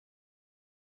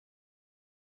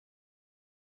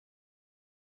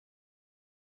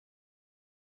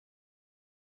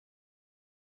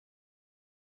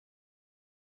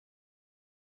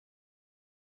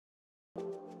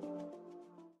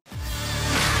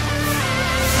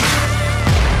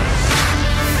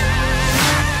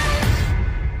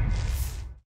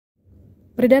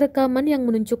Beredar rekaman yang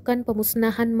menunjukkan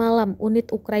pemusnahan Malam unit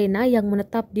Ukraina yang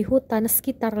menetap di hutan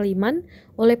sekitar Liman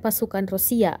oleh pasukan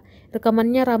Rusia.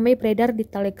 Rekamannya ramai beredar di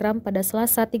Telegram pada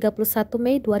Selasa 31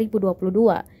 Mei 2022.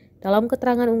 Dalam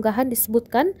keterangan unggahan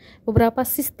disebutkan beberapa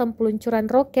sistem peluncuran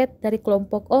roket dari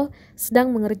kelompok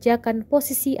sedang mengerjakan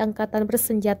posisi Angkatan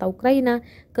Bersenjata Ukraina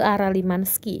ke arah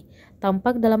Limansky.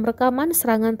 Tampak dalam rekaman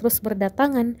serangan terus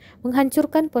berdatangan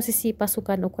menghancurkan posisi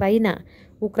pasukan Ukraina.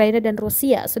 Ukraina dan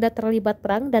Rusia sudah terlibat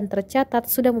perang dan tercatat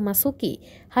sudah memasuki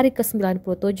hari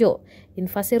ke-97.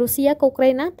 Invasi Rusia ke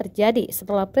Ukraina terjadi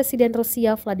setelah Presiden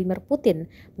Rusia Vladimir Putin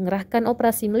mengerahkan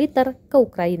operasi militer ke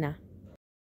Ukraina.